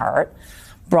of my heart,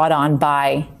 brought on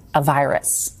by a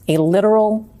virus, a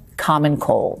literal common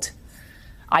cold.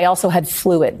 I also had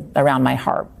fluid around my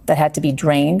heart that had to be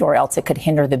drained, or else it could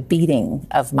hinder the beating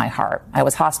of my heart. I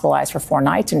was hospitalized for 4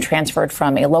 nights and transferred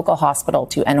from a local hospital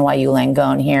to NYU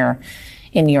Langone here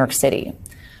in New York City.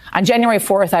 On January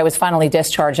 4th, I was finally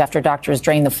discharged after doctors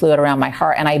drained the fluid around my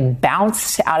heart, and I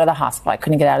bounced out of the hospital. I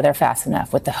couldn't get out of there fast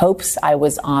enough with the hopes I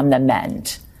was on the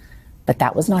mend. But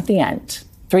that was not the end.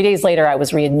 3 days later, I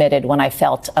was readmitted when I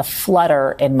felt a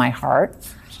flutter in my heart,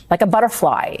 like a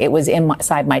butterfly. It was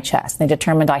inside my chest. They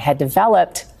determined I had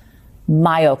developed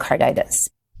myocarditis.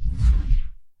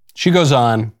 She goes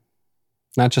on,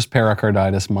 not just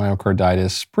pericarditis,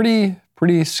 myocarditis,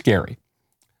 pretty scary.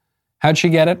 How'd she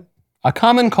get it? A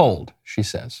common cold, she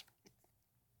says.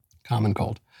 Common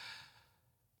cold.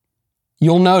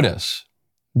 You'll notice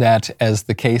that as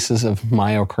the cases of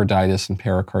myocarditis and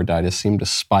pericarditis seem to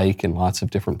spike in lots of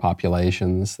different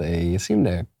populations, they seem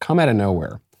to come out of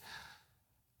nowhere.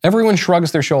 Everyone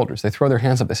shrugs their shoulders. They throw their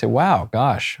hands up. They say, wow,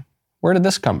 gosh, where did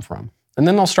this come from? And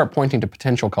then they'll start pointing to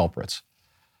potential culprits.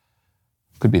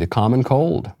 Could be the common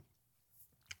cold.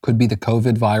 Could be the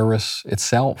COVID virus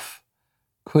itself.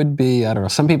 Could be, I don't know,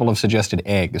 some people have suggested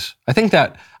eggs. I think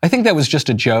that was just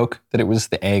a joke, that it was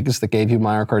the eggs that gave you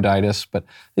myocarditis, but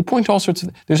they point to all sorts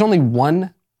of, there's only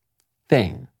one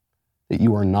thing that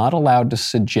you are not allowed to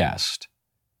suggest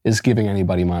is giving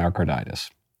anybody myocarditis.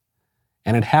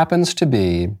 And it happens to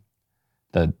be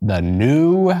the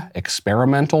new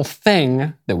experimental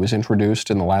thing that was introduced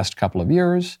in the last couple of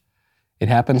years. It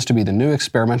happens to be the new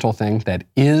experimental thing that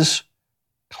is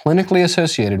clinically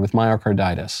associated with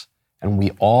myocarditis. And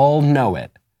we all know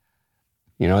it.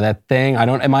 You know that thing?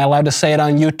 Am I allowed to say it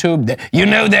on YouTube? You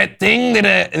know that thing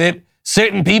that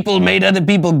certain people made other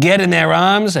people get in their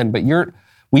arms?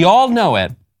 We all know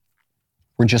it.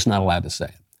 We're just not allowed to say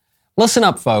it. Listen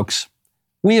up, folks.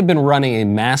 We have been running a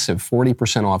massive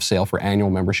 40% off sale for annual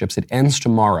memberships. It ends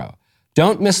tomorrow.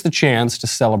 Don't miss the chance to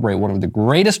celebrate one of the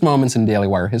greatest moments in Daily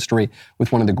Wire history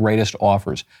with one of the greatest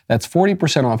offers. That's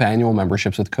 40% off annual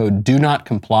memberships with code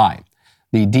DONOTCOMPLY.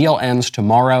 The deal ends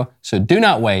tomorrow, so do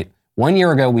not wait. 1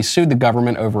 year ago, we sued the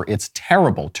government over its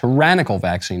terrible, tyrannical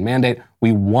vaccine mandate.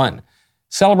 We won.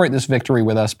 Celebrate this victory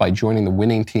with us by joining the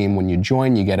winning team. When you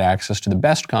join, you get access to the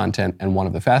best content and one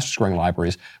of the fastest growing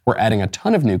libraries. We're adding a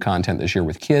ton of new content this year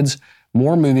with kids,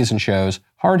 more movies and shows,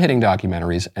 hard-hitting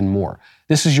documentaries, and more.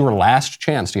 This is your last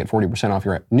chance to get 40% off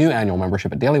your new annual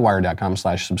membership at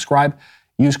dailywire.com/subscribe.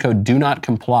 Use code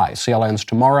DONOTCOMPLY. Sale ends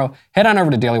tomorrow. Head on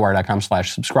over to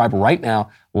dailywire.com/subscribe right now.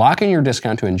 Lock in your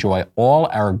discount to enjoy all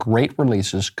our great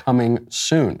releases coming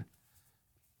soon.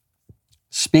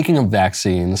 Speaking of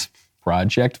vaccines,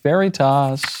 Project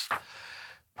Veritas.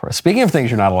 Speaking of things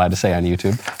you're not allowed to say on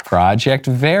YouTube, Project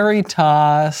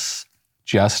Veritas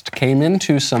just came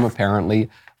into some apparently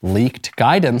leaked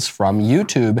guidance from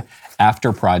YouTube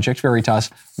after Project Veritas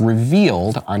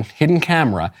revealed on hidden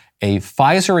camera a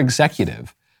Pfizer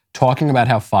executive talking about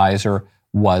how Pfizer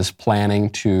was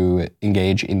planning to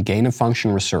engage in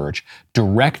gain-of-function research,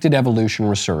 directed evolution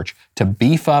research to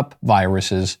beef up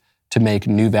viruses to make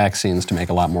new vaccines to make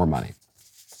a lot more money.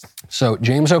 So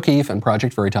James O'Keefe and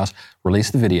Project Veritas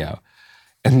released the video,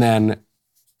 and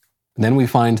then we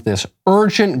find this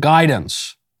urgent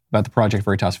guidance about the Project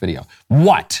Veritas video.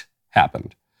 What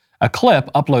happened? A clip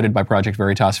uploaded by Project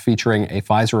Veritas featuring a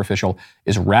Pfizer official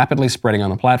is rapidly spreading on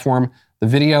the platform. The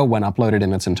video, when uploaded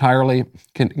in its entirety,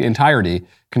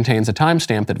 contains a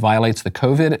timestamp that violates the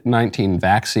COVID-19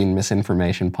 vaccine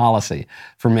misinformation policy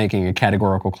for making a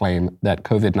categorical claim that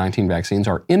COVID-19 vaccines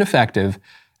are ineffective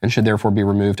and should therefore be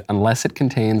removed unless it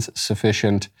contains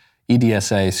sufficient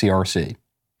EDSA CRC.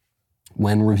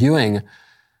 When reviewing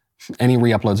any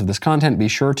re-uploads of this content, be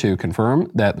sure to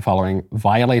confirm that the following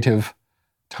violative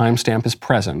timestamp is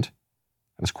present.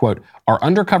 As quote, our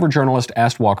undercover journalist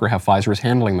asked Walker how Pfizer is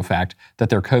handling the fact that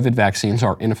their COVID vaccines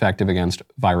are ineffective against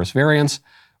virus variants.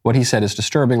 What he said is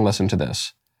disturbing. Listen to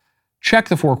this. Check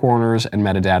the four corners and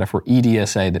metadata for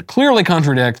EDSA that clearly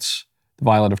contradicts the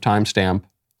violative timestamp.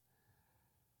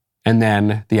 And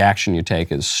then the action you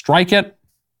take is strike it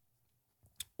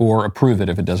or approve it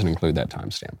if it doesn't include that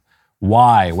timestamp.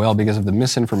 Why? Well, because of the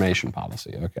misinformation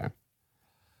policy. Okay.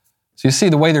 So you see,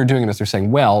 the way they're doing it is they're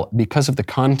saying, well, because of the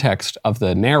context of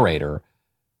the narrator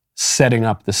setting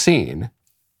up the scene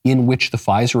in which the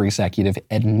Pfizer executive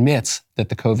admits that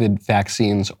the COVID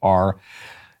vaccines are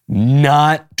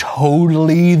not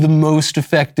totally the most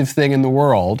effective thing in the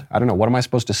world. I don't know. What am I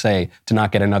supposed to say to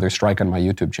not get another strike on my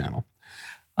YouTube channel?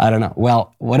 I don't know.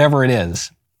 Well, whatever it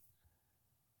is,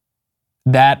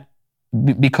 that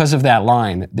because of that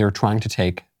line, they're trying to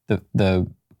take the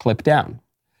clip down.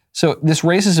 So this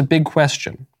raises a big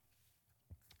question.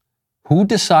 Who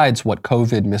decides what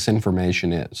COVID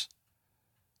misinformation is?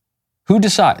 Who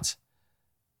decides?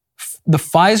 The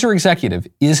Pfizer executive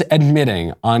is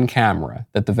admitting on camera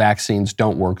that the vaccines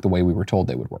don't work the way we were told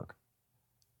they would work.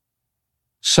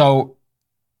 So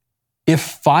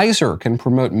if Pfizer can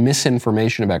promote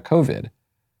misinformation about COVID,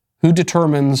 who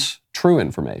determines true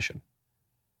information?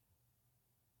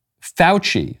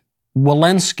 Fauci,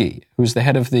 Walensky, who's the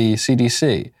head of the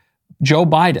CDC, Joe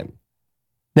Biden,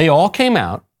 they all came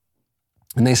out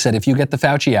and they said, if you get the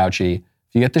Fauci ouchie,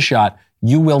 if you get the shot,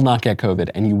 you will not get COVID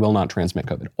and you will not transmit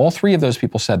COVID. All three of those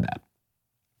people said that.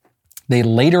 They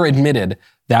later admitted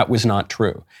that was not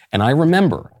true. And I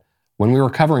remember when we were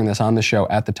covering this on the show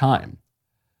at the time,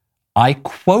 I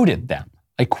quoted them.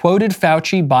 I quoted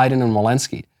Fauci, Biden, and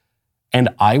Walensky. And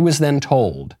I was then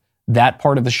told that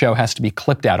part of the show has to be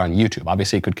clipped out on YouTube.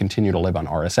 Obviously, it could continue to live on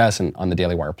RSS and on the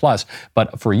Daily Wire Plus,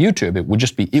 but for YouTube,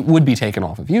 it would be taken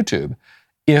off of YouTube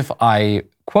if I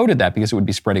quoted that because it would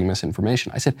be spreading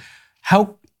misinformation. I said,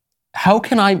 how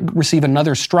can I receive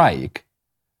another strike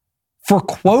for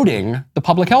quoting the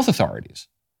public health authorities?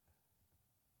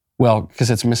 Well, because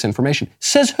it's misinformation.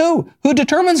 Says who? Who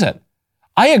determines it?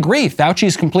 I agree. Fauci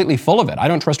is completely full of it. I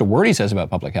don't trust a word he says about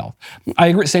public health. I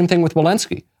agree. Same thing with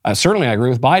Walensky. Certainly I agree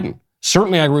with Biden.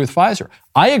 Certainly I agree with Pfizer.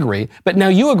 I agree, but now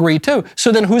you agree too.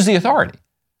 So then who's the authority?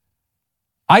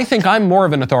 I think I'm more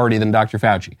of an authority than Dr.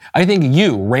 Fauci. I think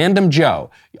you, random Joe,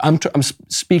 I'm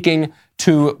speaking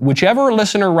to whichever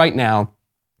listener right now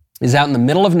is out in the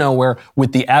middle of nowhere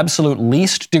with the absolute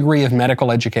least degree of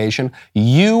medical education.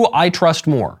 You, I trust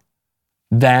more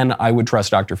than I would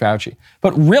trust Dr. Fauci.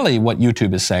 But really what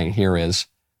YouTube is saying here is,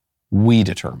 we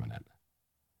determine it.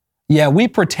 Yeah, we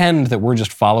pretend that we're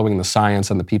just following the science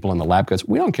and the people in the lab coats.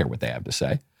 We don't care what they have to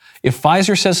say. If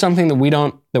Pfizer says something that we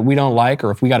don't like, or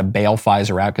if we got to bail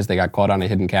Pfizer out because they got caught on a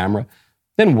hidden camera,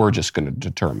 then we're just going to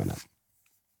determine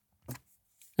it.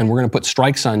 And we're going to put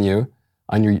strikes on you,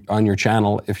 on your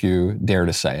channel if you dare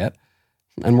to say it,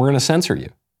 and we're going to censor you.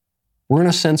 We're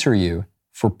going to censor you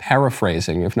for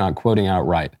paraphrasing, if not quoting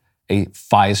outright, a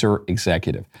Pfizer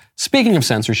executive. Speaking of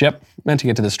censorship, meant to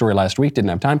get to this story last week, didn't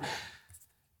have time.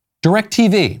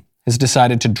 DirecTV has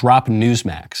decided to drop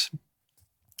Newsmax.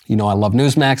 You know I love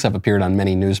Newsmax. I've appeared on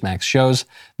many Newsmax shows.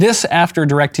 This after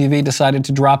DirecTV decided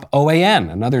to drop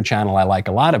OAN, another channel I like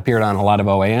a lot, appeared on a lot of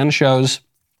OAN shows.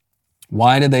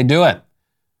 Why did they do it?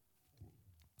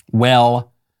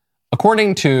 Well,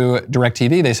 according to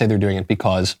DirecTV, they say they're doing it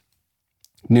because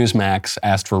Newsmax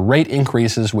asked for rate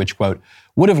increases, which, quote,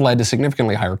 would have led to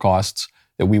significantly higher costs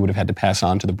that we would have had to pass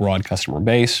on to the broad customer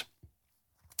base.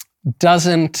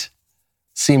 Doesn't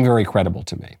seem very credible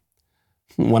to me.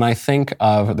 When I think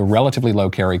of the relatively low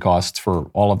carry costs for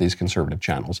all of these conservative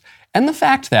channels, and the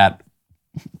fact that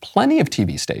plenty of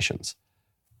TV stations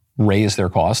raise their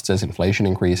costs as inflation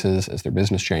increases, as their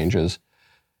business changes,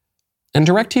 and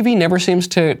DirecTV never seems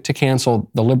to cancel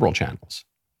the liberal channels.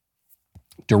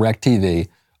 DirecTV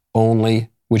only,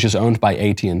 which is owned by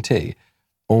AT&T,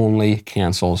 only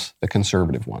cancels the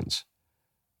conservative ones.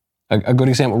 A good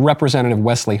example, Representative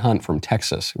Wesley Hunt from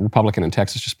Texas, a Republican in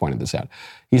Texas, just pointed this out.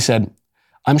 He said,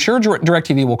 I'm sure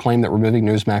DirecTV will claim that removing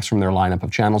Newsmax from their lineup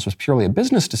of channels was purely a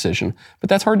business decision, but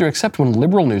that's hard to accept when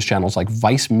liberal news channels like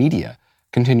Vice Media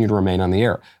continue to remain on the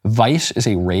air. Vice is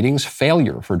a ratings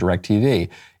failure for DirecTV,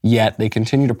 yet they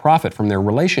continue to profit from their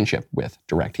relationship with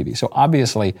DirecTV. So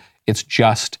obviously, it's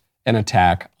just an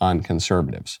attack on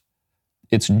conservatives.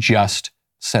 It's just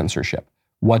censorship.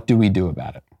 What do we do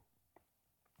about it?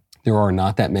 There are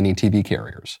not that many TV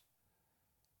carriers.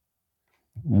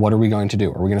 What are we going to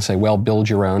do? Are we going to say, well, build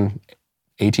your own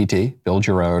ATT, build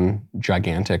your own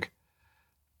gigantic,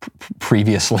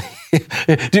 previously,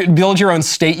 build your own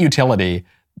state utility,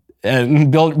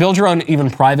 and build your own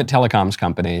even private telecoms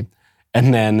company,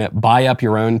 and then buy up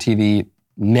your own TV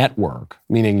network,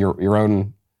 meaning your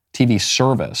own TV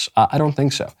service? I don't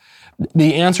think so.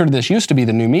 The answer to this used to be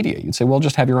the new media. You'd say, well,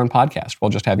 just have your own podcast. Well,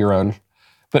 just have your own.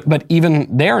 But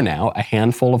even there now, a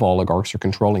handful of oligarchs are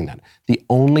controlling that. The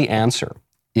only answer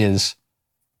is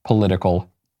political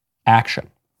action.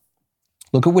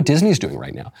 Look at what Disney's doing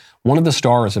right now. One of the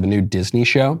stars of a new Disney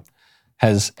show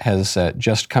has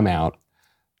just come out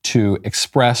to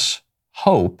express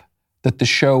hope that the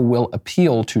show will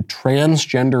appeal to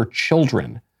transgender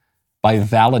children by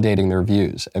validating their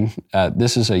views. And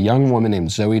this is a young woman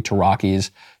named Zoe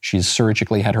Tarakis. She's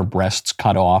surgically had her breasts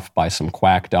cut off by some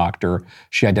quack doctor.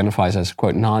 She identifies as,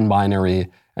 quote,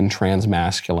 non-binary and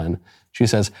transmasculine. She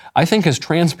says, I think as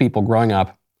trans people growing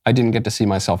up, I didn't get to see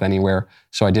myself anywhere,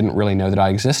 so I didn't really know that I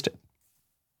existed.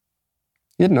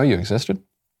 You didn't know you existed?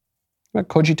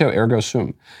 Cogito ergo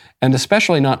sum. And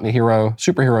especially not in a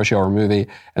superhero show or movie.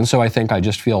 And so I think I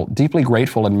just feel deeply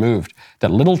grateful and moved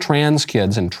that little trans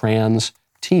kids and trans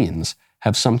teens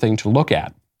have something to look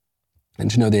at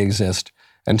and to know they exist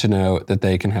and to know that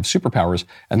they can have superpowers,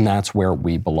 and that's where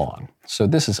we belong. So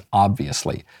this is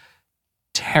obviously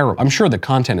terrible. I'm sure the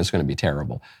content is going to be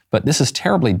terrible, but this is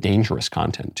terribly dangerous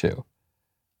content too.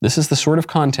 This is the sort of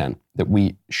content that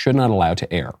we should not allow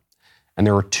to air. And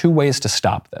there are two ways to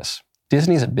stop this.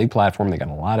 Disney's a big platform. They got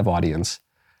a lot of audience.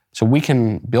 So we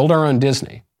can build our own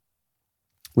Disney,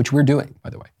 which we're doing, by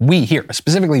the way. We here,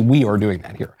 specifically we are doing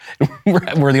that here.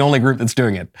 We're the only group that's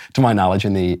doing it, to my knowledge,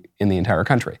 in the entire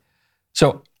country.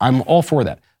 So I'm all for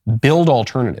that. Build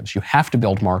alternatives. You have to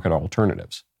build market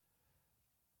alternatives.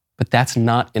 But that's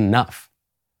not enough.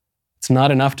 It's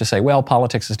not enough to say, well,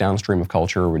 politics is downstream of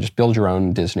culture. We just build your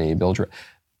own Disney,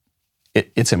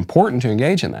 It's important to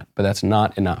engage in that, but that's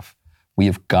not enough. We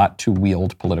have got to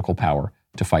wield political power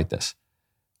to fight this.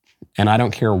 And I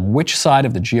don't care which side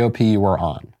of the GOP you are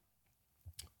on.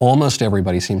 Almost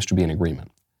everybody seems to be in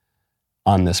agreement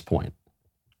on this point.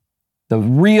 The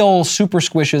real super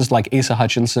squishes like Asa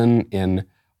Hutchinson in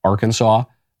Arkansas,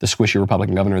 the squishy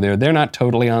Republican governor there, they're not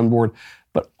totally on board,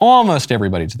 but almost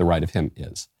everybody to the right of him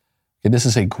is. Okay, this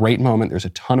is a great moment. There's a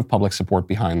ton of public support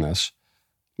behind this.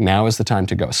 Now is the time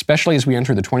to go, especially as we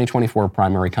enter the 2024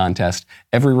 primary contest.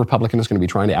 Every Republican is going to be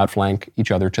trying to outflank each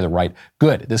other to the right.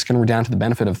 Good. This can redound to the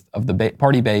benefit of the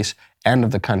party base and of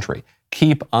the country.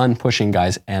 Keep on pushing,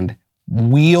 guys, and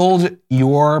wield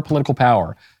your political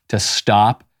power to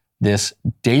stop this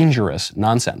dangerous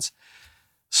nonsense.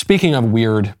 Speaking of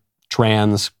weird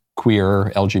trans,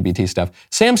 queer, LGBT stuff,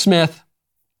 Sam Smith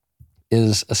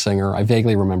is a singer. I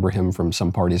vaguely remember him from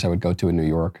some parties I would go to in New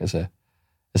York as a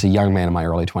young man in my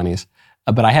early 20s.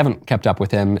 But I haven't kept up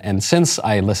with him. And since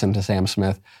I listened to Sam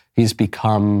Smith, he's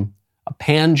become a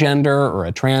pangender or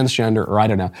a transgender, or I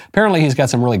don't know. Apparently he's got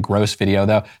some really gross video,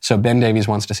 though. So Ben Davies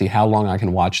wants to see how long I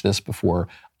can watch this before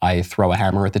I throw a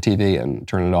hammer at the TV and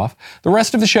turn it off. The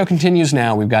rest of the show continues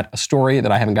now. We've got a story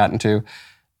that I haven't gotten to.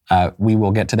 We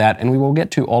will get to that, and we will get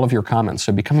to all of your comments.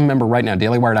 So become a member right now,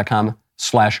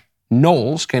 dailywire.com/Knowles,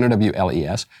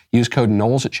 Knowles. Use code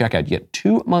Knowles at checkout. You get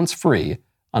 2 months free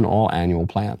on all annual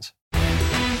plans.